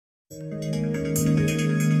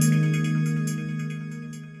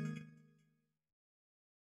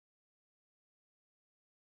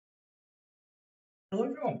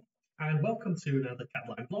welcome to another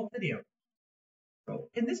Cadline blog video. So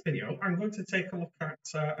in this video, I'm going to take a look at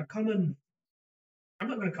a common, I'm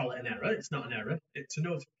not going to call it an error, it's not an error, it's a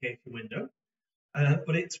notification window,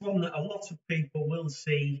 but it's one that a lot of people will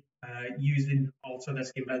see using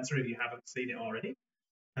Autodesk Inventor if you haven't seen it already.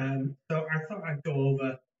 So I thought I'd go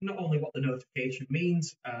over not only what the notification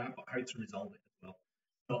means, but how to resolve it as well.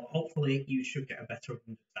 So hopefully you should get a better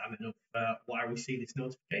understanding of why we see this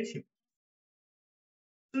notification.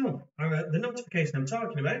 So, the notification I'm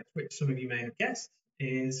talking about, which some of you may have guessed,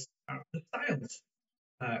 is the styles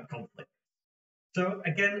conflict. So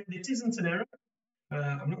again, it isn't an error.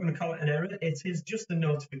 I'm not going to call it an error. It is just a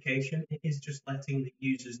notification. It is just letting the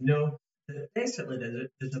users know that basically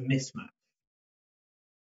there's a mismatch.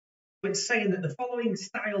 It's saying that the following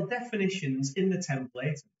style definitions in the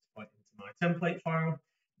template, pointing to my template file,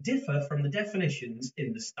 differ from the definitions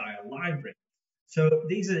in the style library. So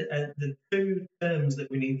these are the two terms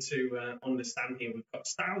that we need to understand here. We've got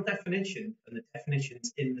style definition and the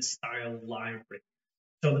definitions in the style library.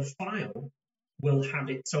 So the file will have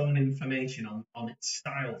its own information on its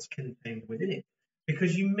styles contained within it,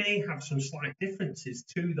 because you may have some slight differences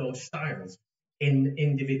to those styles in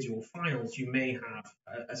individual files. You may have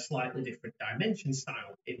a slightly different dimension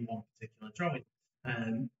style in one particular drawing.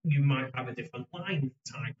 You might have a different line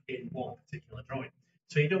type in one particular drawing.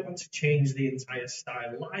 So you don't want to change the entire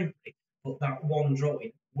style library, but that one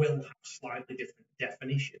drawing will have slightly different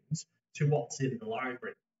definitions to what's in the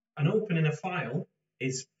library. And opening a file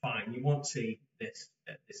is fine. You won't see this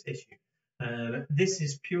issue. This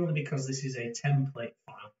is purely because this is a template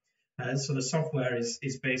file. So the software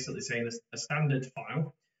is basically saying a standard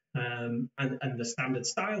file, and the standard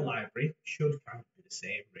style library should kind of be the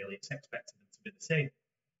same, really. It's expected them to be the same.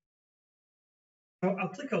 So I'll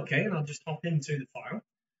click OK and I'll just hop into the file.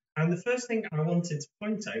 And the first thing I wanted to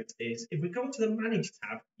point out is if we go to the Manage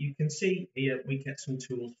tab, you can see here we get some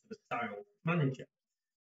tools for the Style Manager.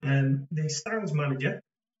 The Styles Manager,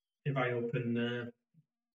 if I open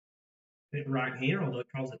it right here, although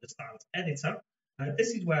it calls it the Styles Editor, this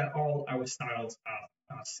is where all our styles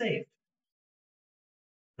are saved.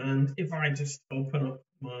 And if I just open up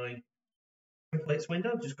my templates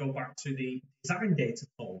window, just go back to the Design Data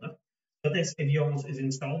folder. So this, if yours is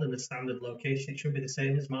installed in the standard location, it should be the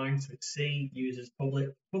same as mine. So it's C, Users,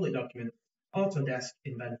 Public Document, Autodesk,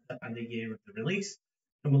 Inventor, and the year of the release.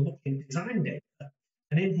 And we're looking at Design Data.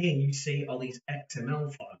 And in here, you see all these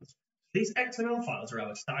XML files. These XML files are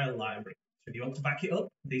our style library. So if you want to back it up,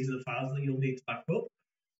 these are the files that you'll need to back up.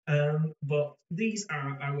 But these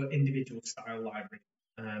are our individual style library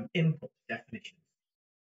input definitions.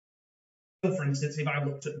 So for instance, if I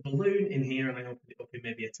looked at balloon in here and I opened it up in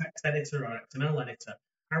maybe a text editor or XML editor,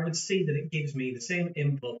 I would see that it gives me the same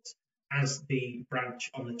input as the branch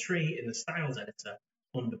on the tree in the styles editor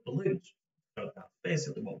under balloons. So that's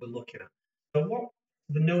basically what we're looking at. So what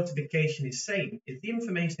the notification is saying is the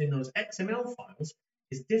information in those XML files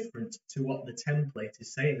is different to what the template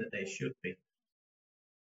is saying that they should be.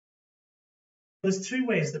 There's two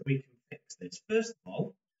ways that we can fix this. First of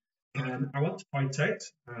all, I want to point out,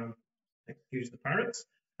 excuse the parrots,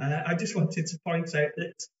 I just wanted to point out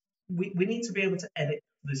that we need to be able to edit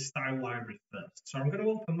the style library first. So I'm going to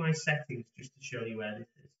open my settings just to show you where this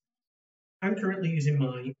is. I'm currently using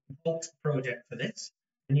my Vault project for this,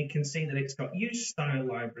 and you can see that it's got Use Style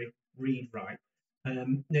Library, Read Write.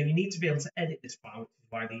 Now you need to be able to edit this file, which is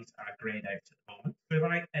why these are grayed out at the moment. So if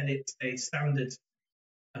I edit a standard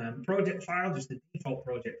project file, just a default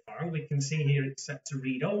project file, we can see here it's set to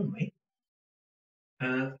read only.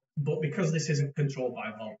 But because this isn't controlled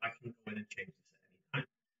by Vault, I can go in and change this at any time.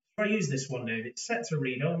 If I use this one now, it's set to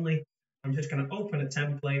read only. I'm just going to open a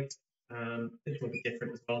template. This will be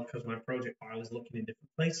different as well because my project file is looking in different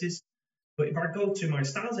places. But if I go to my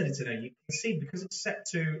styles editor now, you can see because it's set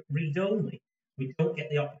to read only, we don't get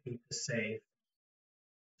the option to save.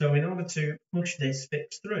 So in order to push this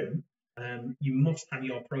fix through, you must have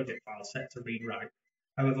your project file set to read write.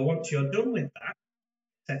 However, once you're done with that,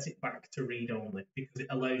 set it back to read only because it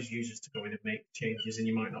allows users to go in and make changes, and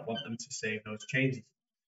you might not want them to save those changes.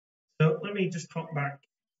 So let me just hop back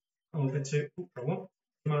over to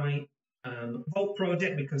my Vault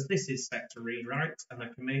project because this is set to read write and I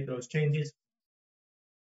can make those changes.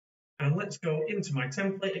 And let's go into my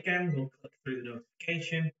template again. We'll click through the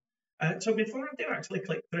notification. So before I do actually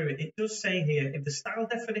click through it, it does say here if the style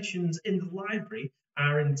definitions in the library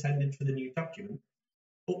are intended for the new document,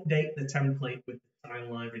 update the template with the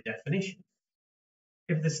style library definitions.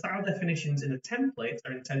 If the style definitions in a template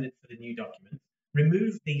are intended for the new document,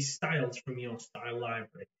 remove these styles from your style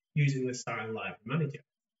library using the style library manager.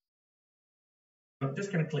 I'm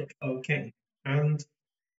just going to click OK. And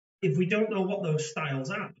if we don't know what those styles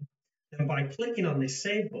are, then by clicking on this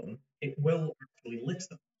Save button, it will actually list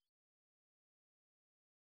them.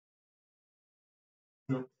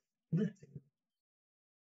 Not listing.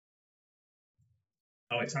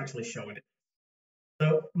 Oh, it's actually showing it.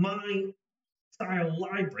 So my style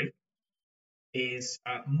library is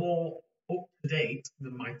more up to date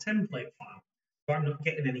than my template file. So I'm not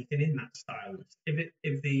getting anything in that style list.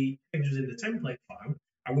 If the change was in the template file,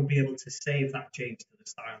 I would be able to save that change to the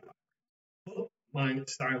style library. But my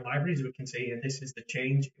style library, as we can see, and this is the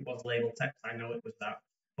change. It was label text. I know it was that,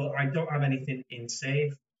 but I don't have anything in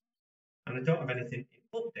save, and I don't have anything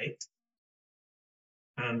in update,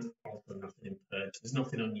 and also nothing in purge. There's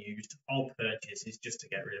nothing unused. All purchase is just to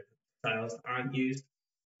get rid of styles that aren't used.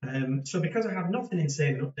 So because I have nothing in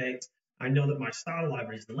save and update, I know that my style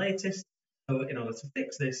library is the latest. So in order to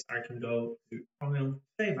fix this, I can go to File,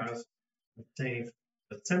 Save As, and save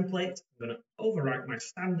the template. I'm going to overwrite my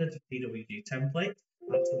standard PWG template.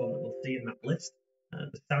 That's the one that we'll see in that list,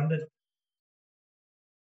 the standard.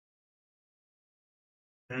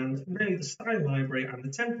 And now the style library and the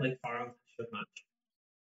template file should match.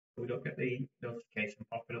 So we don't get the notification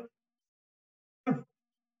popping up.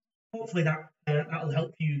 Hopefully that'll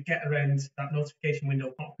help you get around that notification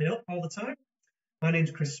window popping up all the time. My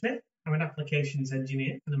name's Chris Smith. I'm an applications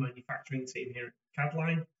engineer for the manufacturing team here at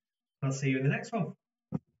Cadline. I'll see you in the next one.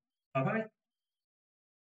 Bye-bye.